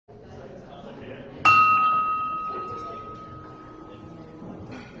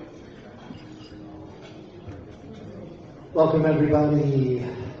Welcome everybody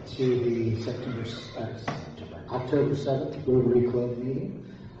to the October 7th Rotary Club meeting.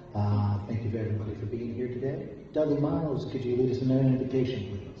 Thank you everybody for being here today. Dudley Miles, could you lead us in an invitation,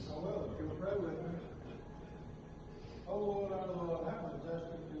 please? I will, if you'll pray with me. Oh Lord, our Lord, how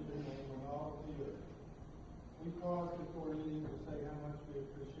majestic is your name in all of the earth. We pause before you to say how much we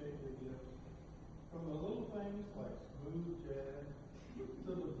appreciate your gifts. From the little things like smooth jazz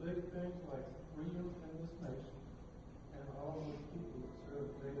to the big things like freedom in this nation and all the people that serve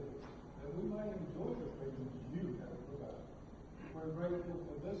daily, that we might enjoy the freedoms you have provided. We're grateful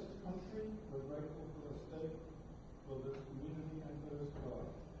for this country, we're grateful for the state, for this community, and for this God.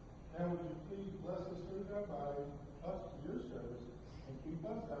 Now would you please bless us through our body, us to your service, and keep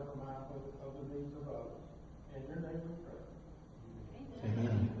us ever mindful of the needs of others. In your name we pray.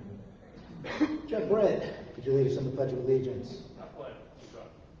 Amen. Jeff Brett, could you lead us in the Pledge of Allegiance?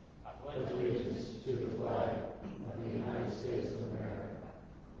 I pledge allegiance to the flag of the United States of America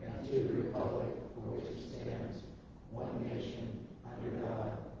and to the republic for which it stands, one nation, under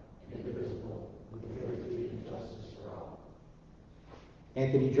God, indivisible, with liberty and justice for all.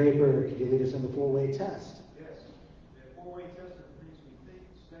 Anthony Draper, could you lead us in the four-way test? Yes. The four-way test of the we think,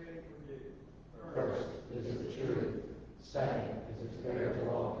 say, or do. First, is it true? Second, is it fair to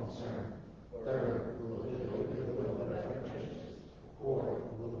all concerned? Third, will it do the will of our churches? Fourth,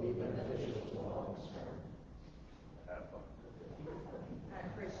 will it be beneficial to all concerned? Have fun.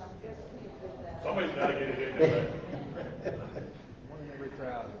 Somebody's got to get it in there. Every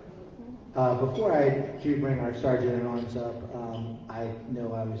crowd. Before I do bring our Sergeant at Arms up, I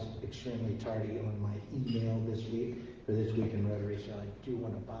know I was extremely tardy on my email this week for This Week in Rotary, so I do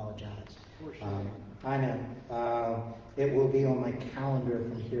want to apologize. I know. It will be on my calendar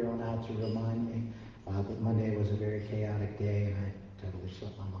from here on out to remind me, but Monday was a very chaotic day and I totally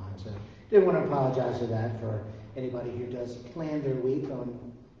slipped my mind. So I did want to apologize for that for anybody who does plan their week on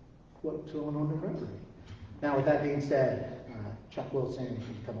what's going on in Rotary. Now, with that being said, Chuck Wilson, could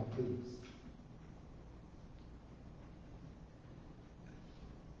you come up, please?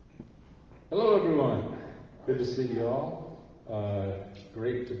 Hello, everyone. Good to see you all.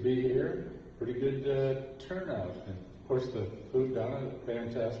 Great to be here. Pretty good turnout. And of course, the food, Donna,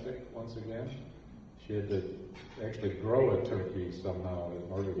 fantastic once again. She had to actually grow a turkey somehow in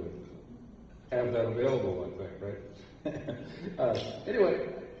order to have that available, I think, right? Anyway,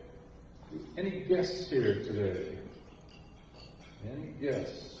 any guests here today? Any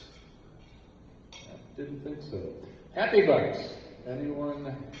guests? I didn't think so. Happy Bucks.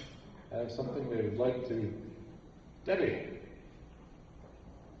 Anyone have something they would like to? Debbie.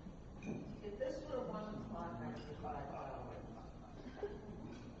 If this were 1 o'clock, I would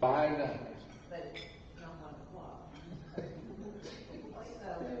 $5. $5. But it's not 1 o'clock.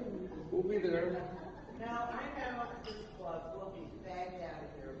 So, We'll be there. now I know this club will be bagged out of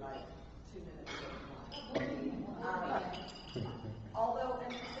here like 2 minutes before. Although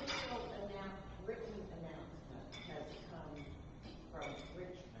an official written announcement has come from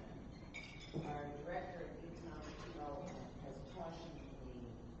Richmond, our director of economic development has cautioned me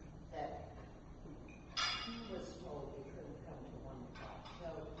that he was told he couldn't come to 1 o'clock. So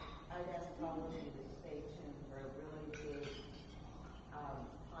I'd ask all of you to stay tuned for a really big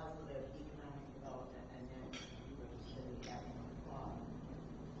positive economic development announcement for the city at 1 o'clock.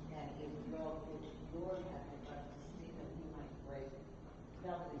 And if you're happy about to see them, you might break,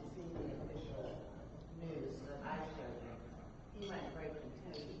 not only see the official news that I showed you, he might break and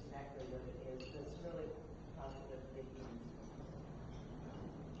tell you exactly what it is. It's really positive big news.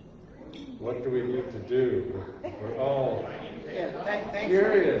 What do we need to do? We're all Thanks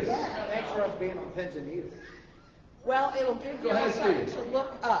curious. Thanks for us being on pins and needles. Well, it'll give you ahead, something Steve. to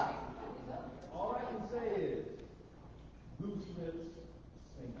look up. All I can say is, Blue Smiths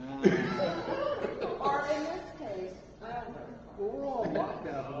Or in this case, Well, we're all locked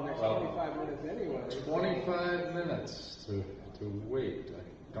down for the next 25 minutes anyway. 25 minutes to wait.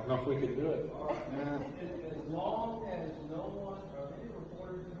 I don't know if we can do it. As long as no one, are any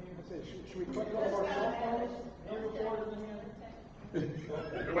reporters in here? Should we put one of our cell phones? Any reporters in here?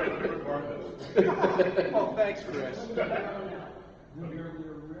 Oh, thanks, Chris. We're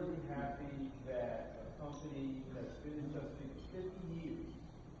really happy that a company that's been in Chesapeake for 50 years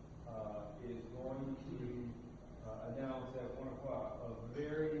is going to announce at 1 o'clock a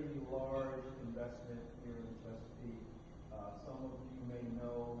very large investment here in Chesapeake. Some of you may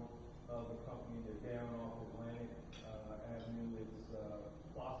know of the company that's down off Atlantic Avenue. It's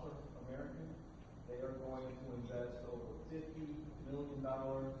Placer American. They are going to invest over $50 million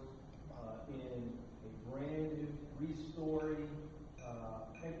in a brand new three-story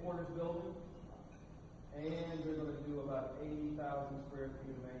headquarters building. and they're going to do about 80,000 square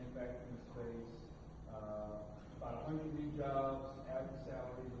feet of manufacturing space, about 100 new jobs, average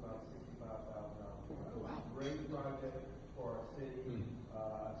salary is about $65,000. Wow. Great project for our city.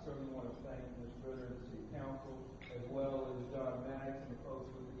 I certainly want to thank Ms. Ritter and the City Council, as well as John Maddox and the folks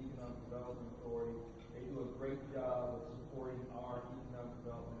with the Economic Development Authority. They do a great job of supporting our economic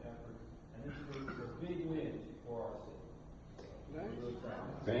development efforts, and this is a big win for our city.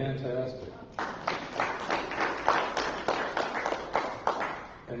 Fantastic.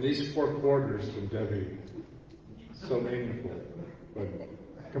 And these 4 quarters from Debbie, so meaningful. But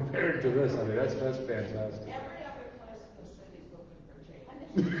compared to this, I mean, that's fantastic. Every other place in the city is looking for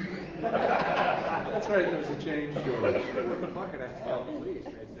change. That's right, there's a change shortage.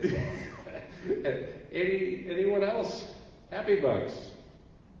 Anyone else? Happy Bucks.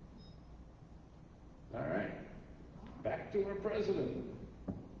 All right. Back to our president.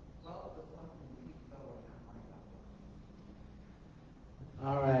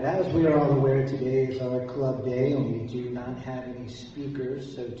 All right, as we are all aware, today is our club day, and we do not have any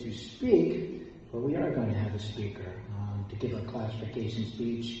speakers, so to speak, but we are going to have a speaker to give a classification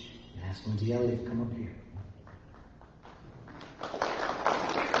speech and ask Lindsay Elliott to come up here.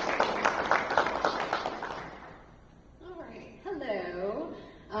 All right, hello.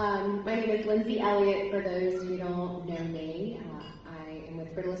 My name is Lindsay Elliott, for those who don't know me. I am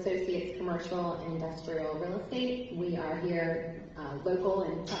with Riddle Associates Commercial and Industrial Real Estate. We are here local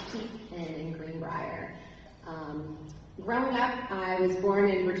in Tuckheath and in Greenbrier. Growing up, I was born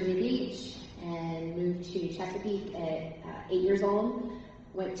in Virginia Beach and moved to Chesapeake at 8 years old.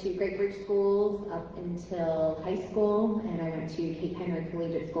 Went to Great Bridge schools up until high school, and I went to Cape Henry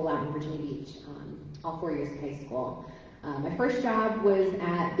Collegiate School out in Virginia Beach, all 4 years of high school. My first job was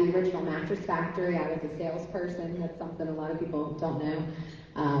at the original mattress factory. I was a salesperson. That's something a lot of people don't know.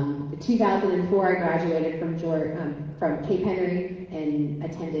 In 2004, I graduated from Cape Henry and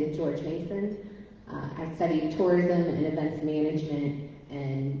attended George Mason. I studied tourism and events management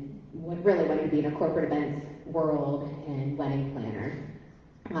and really wanted to be in a corporate events world and wedding planner.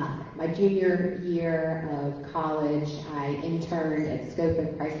 My junior year of college, I interned at Scope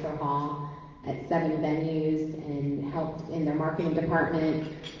and Chrysler Hall at 7 venues and helped in their marketing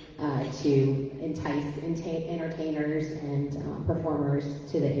department to entice entertainers and performers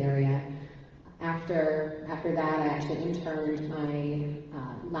to the area. After that, I actually interned my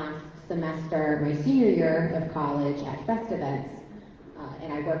last semester, my senior year of college at Fest Events,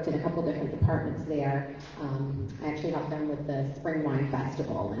 and I worked in a couple different departments there. I actually helped them with the Spring Wine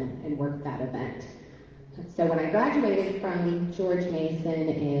Festival and worked that event. So when I graduated from George Mason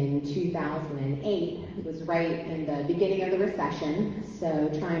in 2008, it was right in the beginning of the recession, so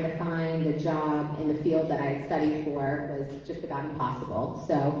trying to find a job in the field that I had studied for was just about impossible.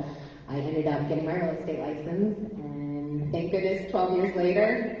 So I ended up getting my real estate license, and thank goodness 12 years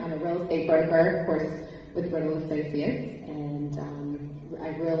later, I'm a real estate broker, of course, with Riddle Associates, and I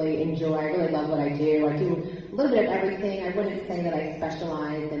really love what I do. I do a little bit of everything. I wouldn't say that I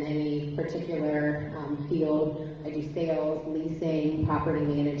specialize in any particular field. I do sales, leasing, property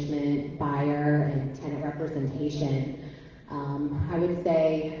management, buyer, and tenant representation. I would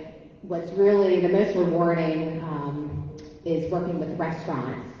say what's really the most rewarding is working with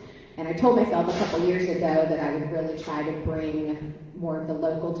restaurants. And I told myself a couple years ago that I would really try to bring more of the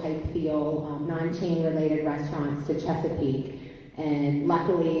local type feel, non-chain related restaurants to Chesapeake. And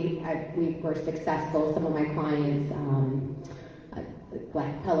luckily, we were successful. Some of my clients,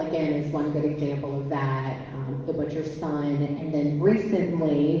 Black Pelican is one good example of that, The Butcher's Son. And then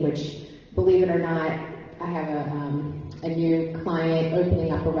recently, which, believe it or not, I have a new client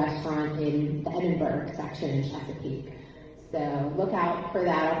opening up a restaurant in the Edinburgh section in Chesapeake. So look out for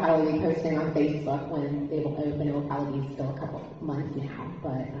that. I'll probably be posting on Facebook when they will open. It will probably be still a couple months now.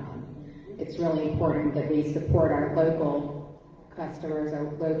 But it's really important that we support our local customers, our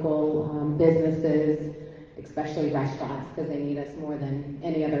local businesses, especially restaurants, because they need us more than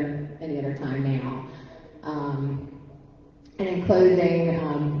any other time now. And in closing,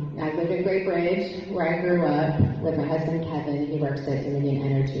 I live in Great Bridge, where I grew up, with my husband Kevin. He works at Dominion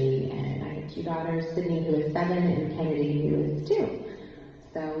Energy, and I have 2 daughters, Sydney, who is 7, and Kennedy, who is 2.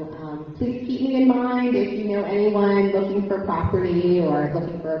 So please keep me in mind if you know anyone looking for property or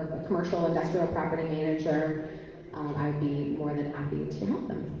looking for a commercial industrial property manager. I would be more than happy to help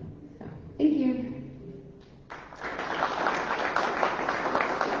them. So, thank you.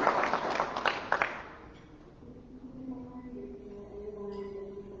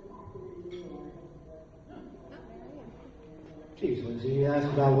 Geez, Lindsay, you asked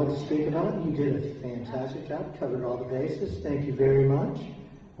about what to speak about. You did a fantastic job, covered all the bases. Thank you very much.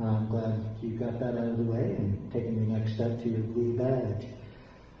 I'm glad you got that out of the way and taking the next step to your blue badge.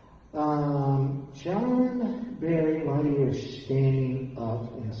 John Barry, while you were standing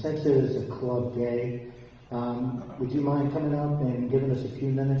up, and since it is a club day, would you mind coming up and giving us a few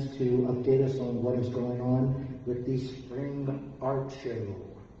minutes to update us on what is going on with the Spring Art Show?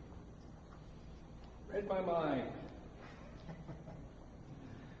 Read my mind.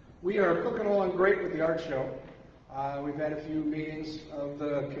 We are cooking along great with the art show. We've had a few meetings of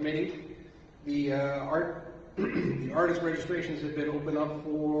the committee. The artist registrations have been open up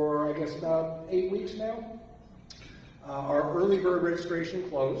for, I guess, about 8 weeks now. Our early bird registration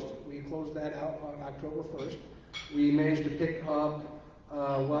closed. We closed that out on October 1st. We managed to pick up,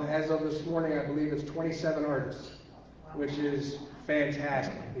 well, as of this morning, I believe it's 27 artists, which is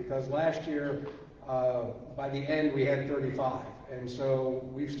fantastic, because last year, by the end, we had 35. And so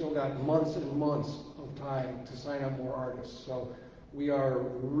we've still got months and months of time to sign up more artists. So we are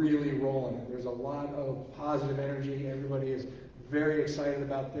really rolling. There's a lot of positive energy. Everybody is very excited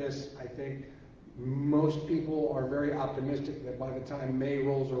about this. I think most people are very optimistic that by the time May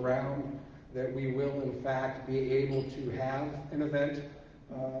rolls around, that we will in fact be able to have an event,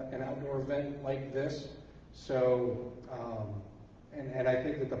 an outdoor event like this. So, and I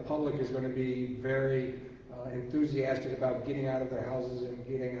think that the public is going to be very enthusiastic about getting out of their houses and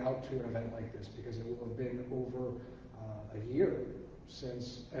getting out to an event like this, because it will have been over a year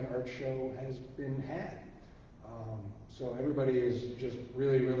since an art show has been had. So everybody is just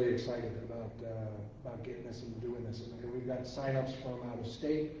really, really excited about getting this and doing this. And we've got sign-ups from out of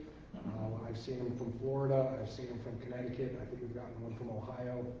state. I've seen them from Florida. I've seen them from Connecticut. I think we've gotten one from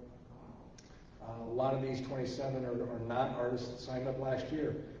Ohio. A lot of these 27 are not artists that signed up last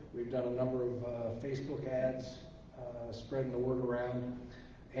year. We've done a number of Facebook ads, spreading the word around.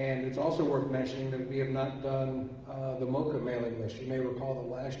 And it's also worth mentioning that we have not done the MOCA mailing list. You may recall that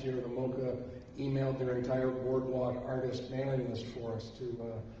last year the MOCA emailed their entire Boardwalk artist mailing list for us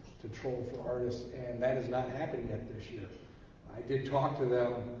to troll for artists, and that has not happened yet this year. I did talk to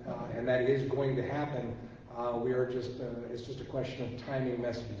them, and that is going to happen. We are just, it's just a question of timing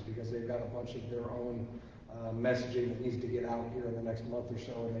messages, because they've got a bunch of their own messaging that needs to get out here in the next month or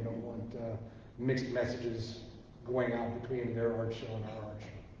so, and they don't want mixed messages going out between their art show and our art show.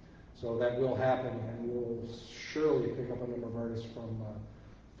 So that will happen, and we'll surely pick up a number of artists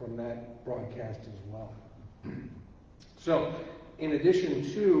from that broadcast as well. So, in addition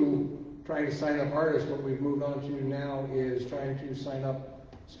to trying to sign up artists, what we've moved on to now is trying to sign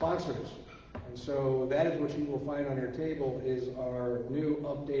up sponsors. And so that is what you will find on your table is our new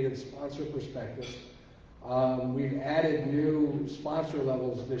updated sponsor prospectus. We've added new sponsor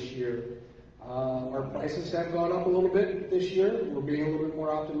levels this year. Our prices have gone up a little bit this year. We're being a little bit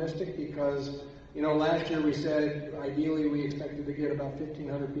more optimistic because, you know, last year we said ideally we expected to get about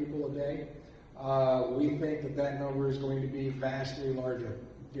 1,500 people a day. We think that that number is going to be vastly larger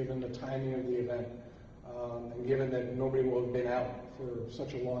given the timing of the event. And given that nobody will have been out for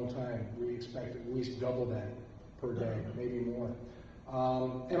such a long time, we expect at least double that per day, maybe more.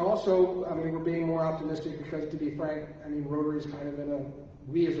 And also, I mean, we're being more optimistic because, to be frank, I mean, Rotary's kind of in a,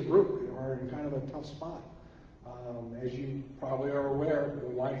 we as a group are in kind of a tough spot. As you probably are aware, the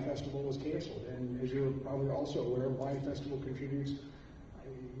wine festival was canceled, and as you're probably also aware, wine festival contributes,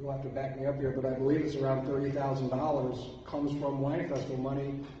 you'll have to back me up here, but I believe it's around $30,000 comes from wine festival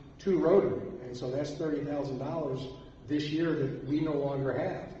money to Rotary, and so that's $30,000 this year that we no longer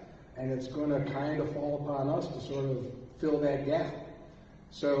have, and it's going to kind of fall upon us to sort of fill that gap.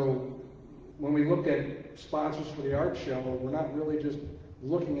 So when we looked at sponsors for the art show, we're not really just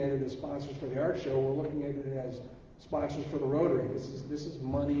looking at it as sponsors for the art show, we're looking at it as sponsors for the Rotary. This is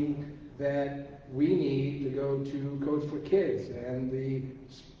money that we need to go to Codes for Kids and the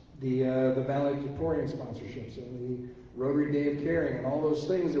valedictorian sponsorships and the Rotary Day of Caring and all those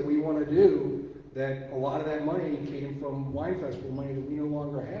things that we want to do, that a lot of that money came from wine festival money that we no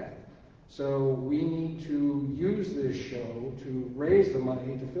longer have. So we need to use this show to raise the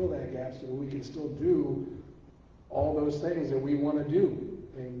money to fill that gap so that we can still do all those things that we want to do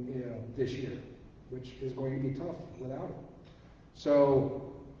this year, which is going to be tough without it.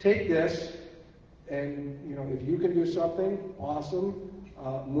 So take this, and if you can do something, awesome.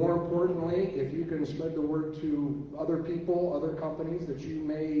 More importantly, if you can spread the word to other people, other companies that you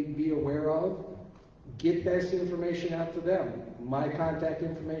may be aware of, get this information out to them. My contact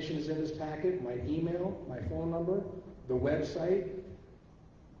information is in this packet, my email, my phone number, the website.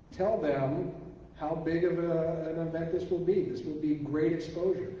 Tell them how big of an event this will be. This will be great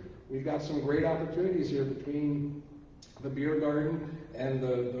exposure. We've got some great opportunities here between the beer garden and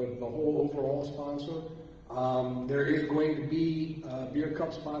the whole overall sponsor. There is going to be beer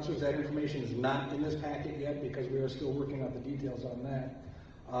cup sponsors. That information is not in this packet yet because we are still working out the details on that.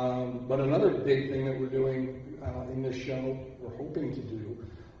 But another big thing that we're doing in this show, we're hoping to do,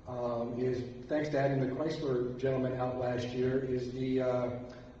 is thanks to having the Chrysler gentleman out last year, is the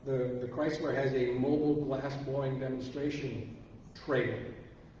Chrysler has a mobile glass blowing demonstration trailer.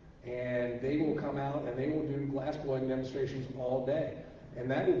 And they will come out and they will do glass blowing demonstrations all day. And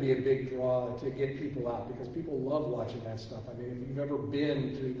that will be a big draw to get people out because people love watching that stuff. I mean, if you've ever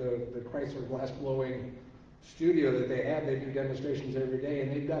been to the Chrysler glass blowing studio that they do demonstrations every day,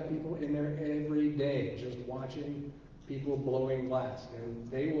 and they've got people in there every day just watching people blowing glass.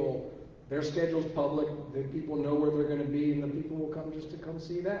 And their schedule's public, the people know where they're going to be, and the people will come just to come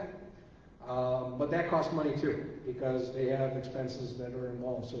see that. But that costs money too, because they have expenses that are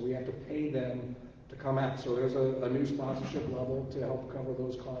involved, so we have to pay them to come out. So there's a new sponsorship level to help cover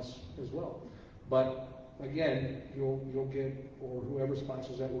those costs as well. But again, you'll get, or whoever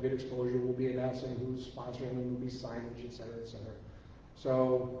sponsors that will get exposure. We'll be announcing who's sponsoring them, will be signage, et cetera, et cetera.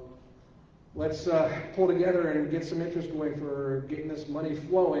 So let's pull together and get some interest going for getting this money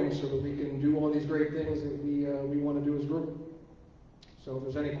flowing so that we can do all these great things that we want to do as a group. So if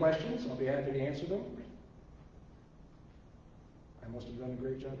there's any questions, I'll be happy to answer them. I must have done a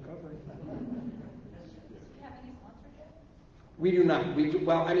great job covering. Do you have any sponsorship? We do not.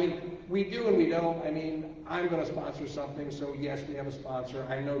 Well, I mean, we do and we don't. I mean, I'm going to sponsor something, so yes, we have a sponsor.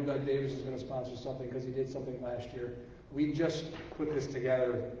 I know Doug Davis is going to sponsor something because he did something last year. We just put this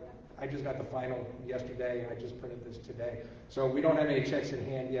together. I just got the final yesterday, and I just printed this today. So we don't have any checks in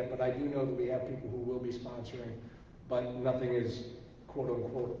hand yet, but I do know that we have people who will be sponsoring, but nothing is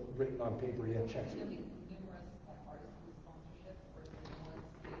quote-unquote written on paper yet. Checks. Will there be numerous artist sponsorship or is there one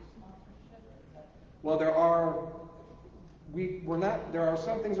stage sponsorship? Or is that... Well, there are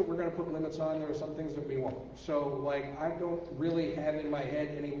some things that we're going to put limits on. There are some things that we won't. So, like, I don't really have in my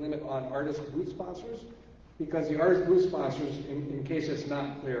head any limit on artist booth sponsors, because the artist booth sponsors, in case it's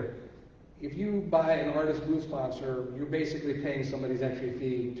not clear, if you buy an artist booth sponsor, you're basically paying somebody's entry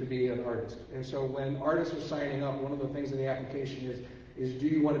fee to be an artist. And so when artists are signing up, one of the things in the application is do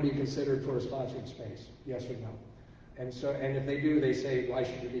you want to be considered for a sponsored space? Yes or no? And if they do, they say, why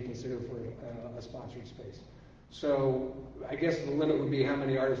should you be considered for a sponsored space? So I guess the limit would be how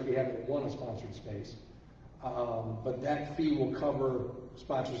many artists we have that want a sponsored space. But that fee will cover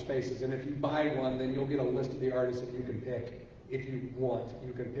sponsored spaces. And if you buy one, then you'll get a list of the artists that you can pick. If you want,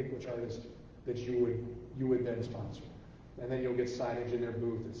 you can pick which artist that you would then sponsor. And then you'll get signage in their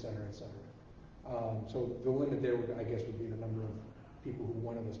booth, et cetera, et cetera. So the limit there, I guess, would be the number of people who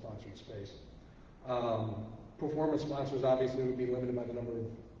wanted a sponsored space. Performance sponsors obviously would be limited by the number of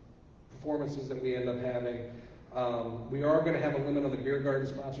performances that we end up having. We are going to have a limit on the beer garden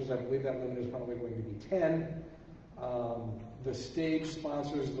sponsors. I believe that limit is probably going to be 10. The stage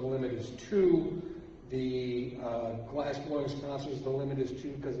sponsors, the limit is 2. The glass blowing sponsors, the limit is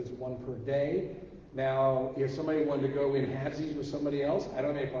 2 because it's 1 per day. Now, if somebody wanted to go in halvesies with somebody else, I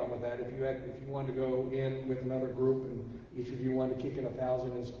don't have any problem with that. If you wanted to go in with another group and each of you wanted to kick in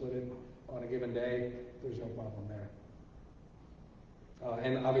 1,000 and split it on a given day, there's no problem there.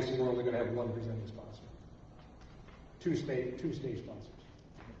 And obviously, we're only going to have 1 presenting sponsor. 2 stage sponsors.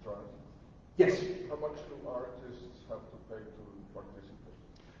 Yes. How much do artists have to pay to participate?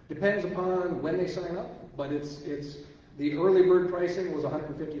 Depends upon when they sign up, but it's the early bird pricing was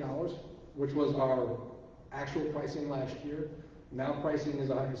 $150, which was our actual pricing last year. Now pricing is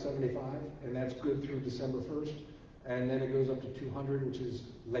 $175, and that's good through December 1st, and then it goes up to $200, which is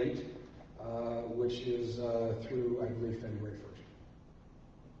late, which is through, I believe, February 1st.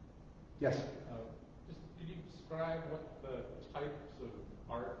 Yes. Could you describe what the types of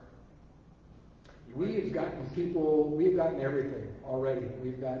art? We've gotten everything already.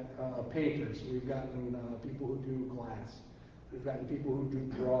 We've got painters, we've gotten people who do glass, we've gotten people who do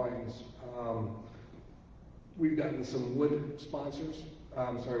drawings, we've gotten some wood sponsors,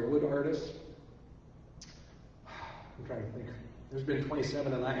 wood artists. I'm trying to think. There's been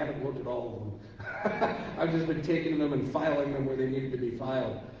 27 and I haven't looked at all of them. I've just been taking them and filing them where they needed to be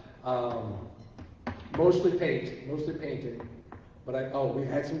filed. Mostly painting, but we've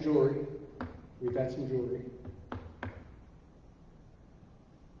had some jewelry. We've had some jewelry.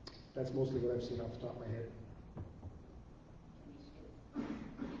 That's mostly what I've seen off the top of my head.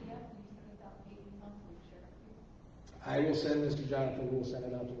 I will send this to Jonathan, who will send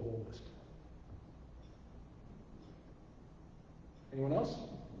it out to the whole list. Anyone else?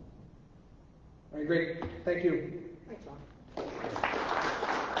 All right, great. Thank you. Thanks, Tom.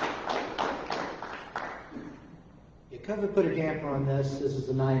 Yeah, COVID put a damper on this. This is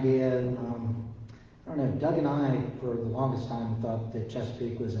an idea, and I don't know, Doug and I, for the longest time, thought that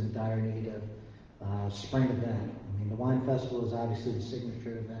Chesapeake was in dire need of spring event. I mean, the wine festival is obviously the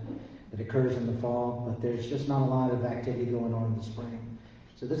signature event that occurs in the fall, but there's just not a lot of activity going on in the spring.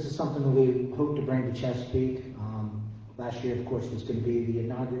 So this is something that we hope to bring to Chesapeake. Last year, of course, was going to be the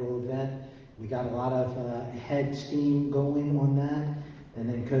inaugural event. We got a lot of head steam going on that, and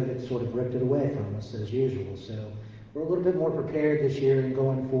then COVID sort of ripped it away from us as usual. So we're a little bit more prepared this year and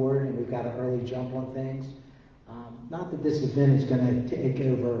going forward, and we've got an early jump on things. Not that this event is going to take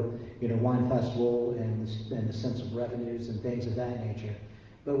over, wine festival and the sense of revenues and things of that nature,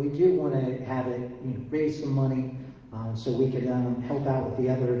 but we do want to have it raise some money so we can help out with the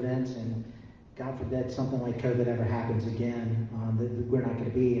other events, and God forbid something like COVID ever happens again, that we're not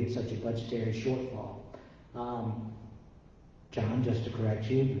going to be in such a budgetary shortfall. John, just to correct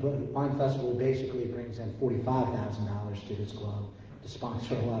you, the wine festival basically brings in $45,000 to this club to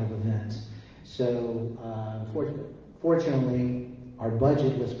sponsor a lot of events. So fortunately, our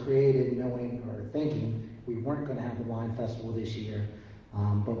budget was created knowing or thinking we weren't going to have the wine festival this year,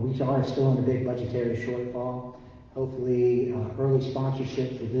 but we are still in a big budgetary shortfall. Hopefully, early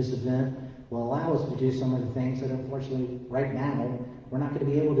sponsorship for this event will allow us to do some of the things that unfortunately right now we're not going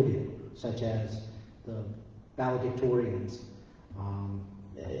to be able to do, such as the valedictorians,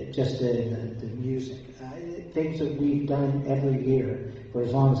 just the music, things that we've done every year for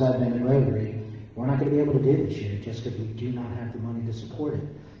as long as I've been in Rotary. We're not going to be able to do this year just because we do not have the money to support it.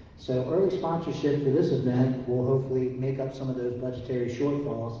 So early sponsorship for this event will hopefully make up some of those budgetary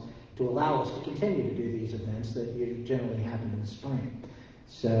shortfalls to allow us to continue to do these events that generally happen in the spring.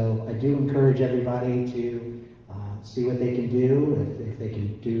 So I do encourage everybody to see what they can do. If they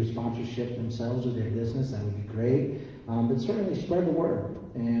can do sponsorship themselves or their business, that would be great. But certainly spread the word.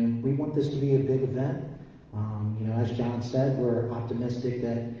 And we want this to be a big event. As John said, we're optimistic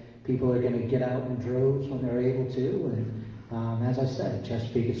that people are going to get out in droves when they're able to. And as I said,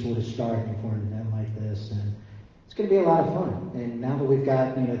 Chesapeake is sort of starting for an event like this. And it's going to be a lot of fun. And now that we've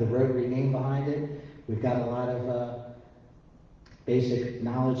got, the Rotary name behind it, we've got a lot of basic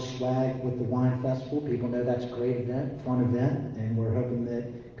knowledge swag with the wine festival. People know that's a great event, fun event, and we're hoping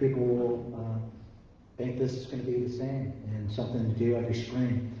that people will think this is going to be the same and something to do every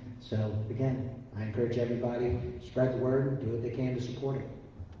spring. So again, I encourage everybody, spread the word, do what they can to support it.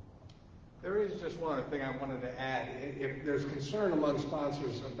 There is just one other thing I wanted to add. If there's concern among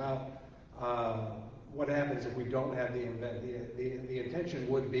sponsors about what happens if we don't have the event, the intention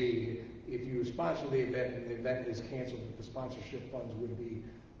would be if you sponsor the event and the event is canceled, that the sponsorship funds would be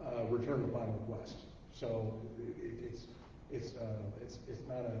returned upon request. So it's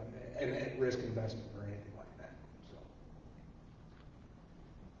not an at-risk investment or anything like that. So.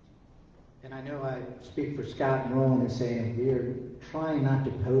 And I know I speak for Scott and Roland in saying we're trying not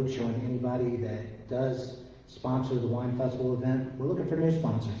to poach on anybody that does sponsor the wine festival event. We're looking for new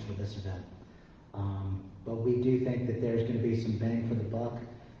sponsors for this event. But we do think that there's going to be some bang for the buck,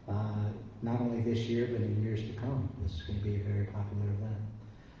 not only this year, but in years to come. This is going to be a very popular event.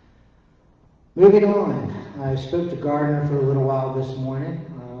 Moving on, I spoke to Gardner for a little while this morning.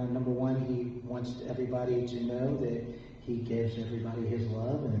 Number one, he wants everybody to know that he gives everybody his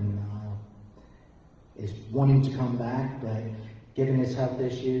love and is wanting to come back, but given his health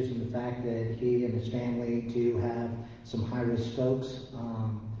issues and the fact that he and his family do have some high-risk folks,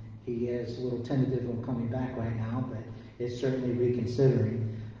 he is a little tentative on coming back right now, but is certainly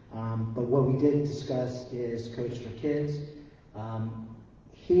reconsidering. But what we did discuss is Coach for Kids.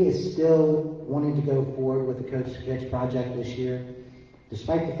 He is still wanting to go forward with the Coach for Kids project this year,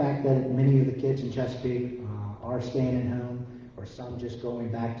 despite the fact that many of the kids in Chesapeake are staying at home or some just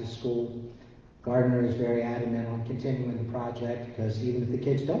going back to school. Gardner is very adamant on continuing the project because even if the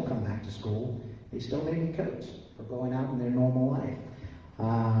kids don't come back to school, they still may be coached for going out in their normal life.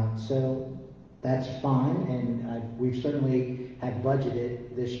 So that's fine, and we've certainly had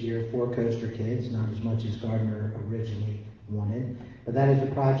budgeted this year for Coach for Kids, not as much as Gardner originally wanted, but that is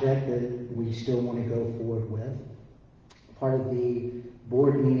a project that we still want to go forward with. Part of the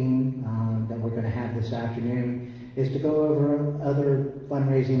board meeting that we're going to have this afternoon is to go over other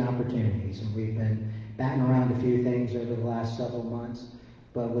fundraising opportunities, and we've been batting around a few things over the last several months,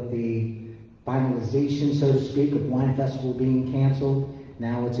 but with the finalization, so to speak, of Wine Festival being canceled,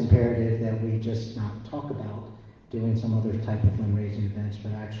 now it's imperative that we just not talk about doing some other type of fundraising events,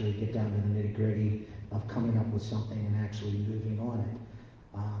 but actually get down to the nitty-gritty of coming up with something and actually moving on it.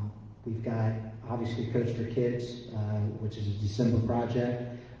 We've got, obviously, Coach for Kids, which is a December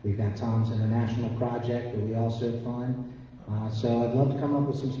project. We've got Tom's International Project that we also fund. So I'd love to come up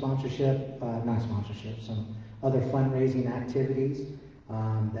with some some other fundraising activities.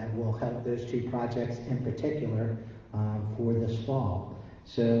 that will help those two projects in particular for this fall.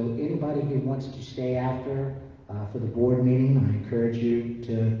 So anybody who wants to stay after for the board meeting, I encourage you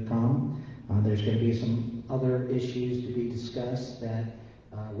to come. There's going to be some other issues to be discussed that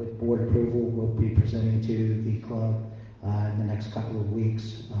with board approval we'll be presenting to the club in the next couple of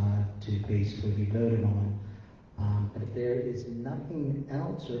weeks to basically be voted on. But if there is nothing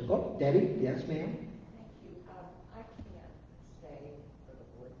else, or, oh, Debbie, yes ma'am? Thank you. I can't stay for the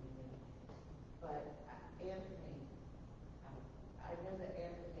board meeting, but Anthony, I know that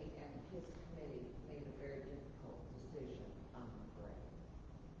Anthony and his committee made a very difficult decision on the parade.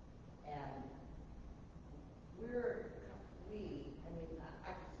 And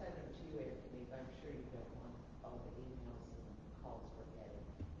I can send them to you, Anthony, but I'm sure you don't want all the emails and calls we're getting.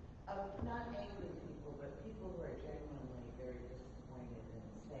 Not angry people, but people who are genuinely very disappointed and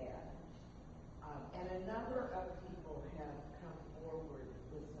sad. And a number of people have come forward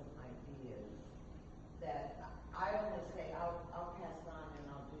with some ideas that I only say I'll pass on, and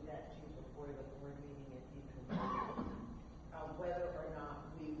I'll do that to you before the board meeting if you can. Whether or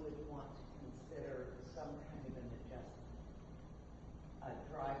not we would want to consider some kind of an adjustment, a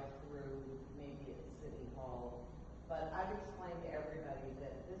drive-through, maybe at City Hall. But I've explained to everybody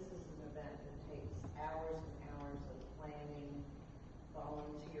that this is an event that takes hours and hours of planning,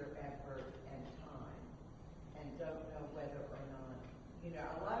 volunteer effort, and time, and don't know whether or not,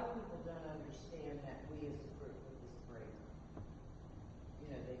 a lot of people don't understand that we as a group with this break.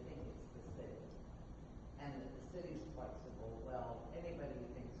 They think it's the city, and that the city's flexible. Well, anybody who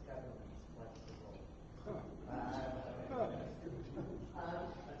thinks government's flexible.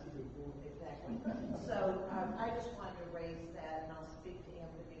 Exactly. So I just wanted to raise that, and I'll speak to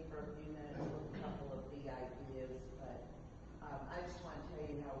Anthony for a few minutes with a couple of the ideas, but I just want to tell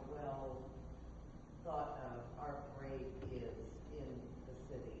you how well thought of our parade is in the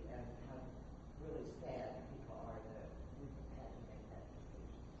city, and how really sad people are that we've had to make that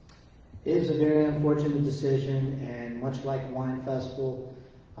decision. It is a very unfortunate decision, and much like Wine Festival,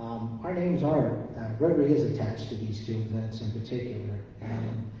 our names are, Rotary is attached to these two events in particular,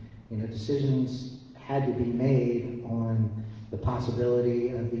 and decisions had to be made on the possibility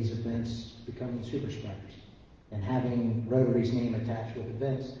of these events becoming super spreaders, and having Rotary's name attached with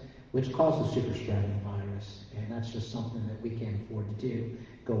events which cause the super spreading virus, and that's just something that we can't afford to do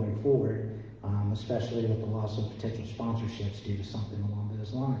going forward, especially with the loss of potential sponsorships due to something along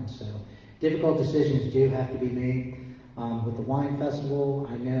those lines. So difficult decisions do have to be made. With the Wine Festival,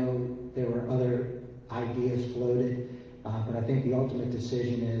 I know there were other ideas floated, but I think the ultimate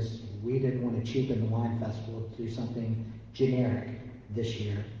decision is we didn't want to cheapen the Wine Festival to do something generic this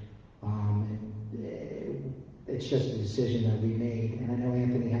year. It's just a decision that we made, and I know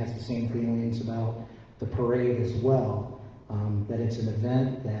Anthony has the same feelings about the parade as well, that it's an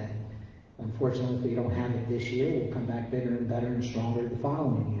event that, unfortunately, if we don't have it this year, we'll come back bigger and better and stronger the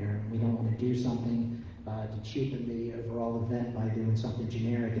following year. We don't want to do something to cheapen the overall event by doing something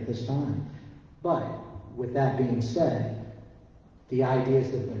generic at this time. But with that being said, the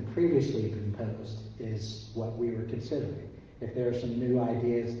ideas that have been previously proposed is what we were considering. If there are some new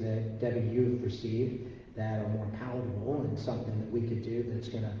ideas that Debbie, you've received that are more palatable and something that we could do that's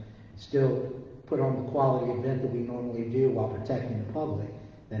going to still put on the quality event that we normally do while protecting the public,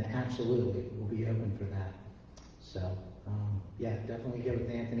 then absolutely we'll be open for that. So yeah, definitely get with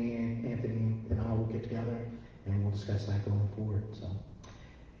Anthony, and Anthony and I will get together and we'll discuss that going forward. So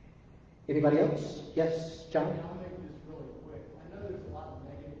anybody else? Yes, John? I'll make this really quick. I know there's a lot of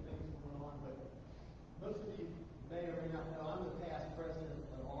negative things going on, but most of you may or may not know I'm the past president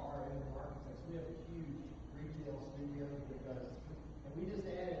of RRM Architects. We have a huge retail studio that does, and we just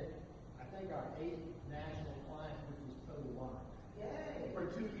added, I think, our 8th national client, which was Total Wine. Yay!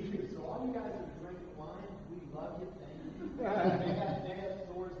 For 2 years. So all you guys that are drinking wine, we love you. Thank you. They have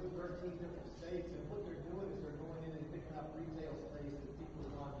stores in 13 different states, and what they're doing is they're going in and picking up retail space that people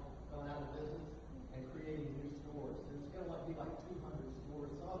have gone out of business and creating new stores. There's going to be like 200 stores.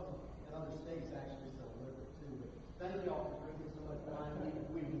 Some of them in other states actually sell liquor too. But thank you all for drinking so much wine.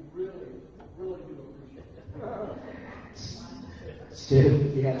 We really, really do appreciate it. Stu,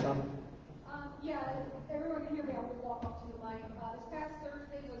 you got something? Yeah, everyone can hear me. I'll just walk up to the mic. This past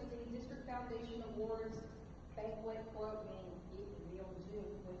Thursday was the District Foundation Awards banquet, quote, eat and meal and Zoom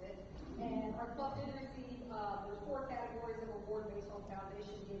with it. And our club did receive, there's 4 categories of award based on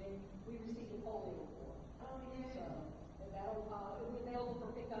foundation giving. We received a Foley Award. Oh, yeah. So that'll it'll be available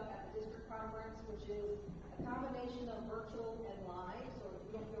for pickup at the district conference, which is a combination of virtual and live. So if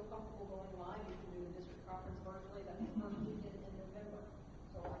you don't feel comfortable going live, you can do the district conference virtually. That's the first weekend in November.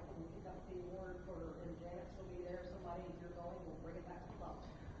 So so I can pick up the award and Janet's will be there, somebody, if you're going, will bring it back to the club.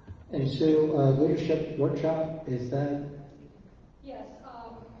 And so, leadership workshop, is that? Yes,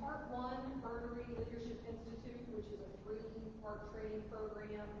 part one, Burgery Leadership Institute, which is a 3-part training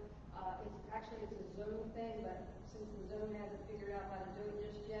program. It's a zone thing, but since the zone hasn't figured out how to do it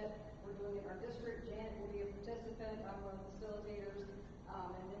just yet, we're doing it in our district. Janet will be a participant, I'm one of the facilitators,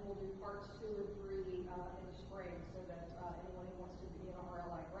 and then we'll do parts 2 and 3 in the spring, so that anyone who wants to be an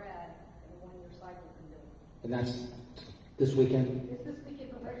RLI grad in the 1-year cycle can do it. And that's this weekend? It's this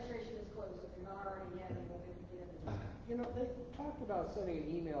weekend, but registration is closed, so if you're not already in, you won't be able to get in. You know, they talked about sending an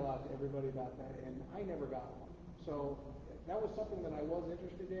email out to everybody about that, and I never got one. So that was something that I was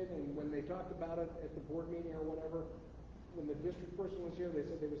interested in, and when they talked about it at the board meeting or whatever, when the district person was here, they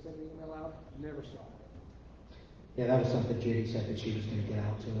said they would send an email out. Never saw it. Yeah, that was something Judy said that she was going to get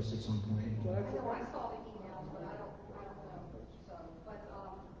out to us at some point. So I that's know I saw the emails, but I don't know. So, but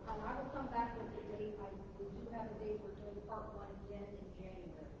I will come back with the date. We do have a date. We're doing part 1 again in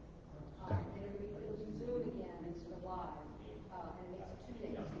January. And it'll be Zoom again instead of live. And it makes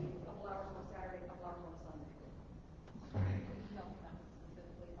it 2 days, a couple hours on Saturday, a couple hours on Sunday. All right. No, not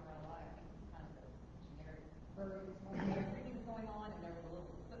specifically RLI, kind of generic. Or Everything's going on, and there was a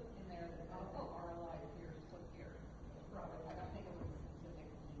little clip in there that said, oh, RLI is here, just click here. I don't think it was a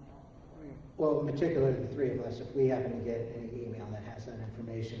specific email. Well, in particular, the 3 of us, if we happen to get any email that has that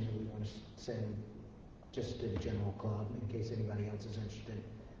information that we want to send just to the general club, in case anybody else is interested,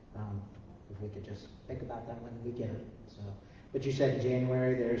 if we could just think about that when we get it. So, but you said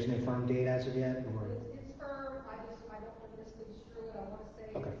January, there's no firm date as of yet, or? It's firm. I don't want to misconstrue it. I want to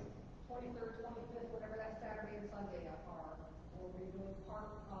say Okay. it's 23rd, 25th, whatever that Saturday and Sunday are. We'll be doing part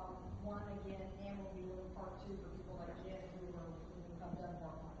 1 again, and we'll be doing part 2 for people like Jen who have done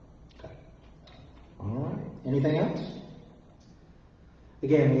part 1. Okay. All right. Anything else?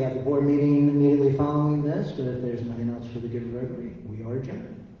 Again, we have the board meeting immediately following this, but if there's nothing else for the good of Rotary, we are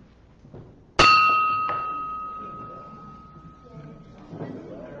adjourned.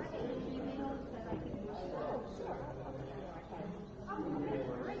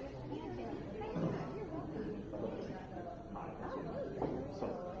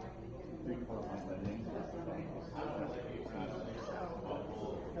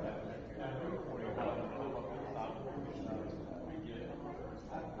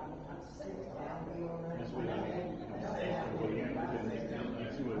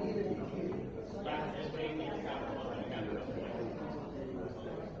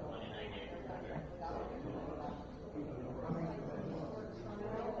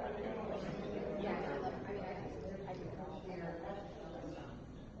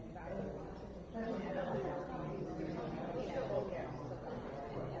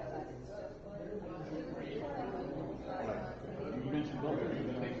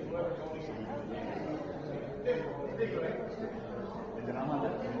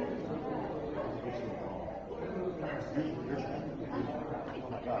 Oh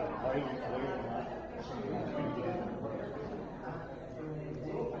my God, why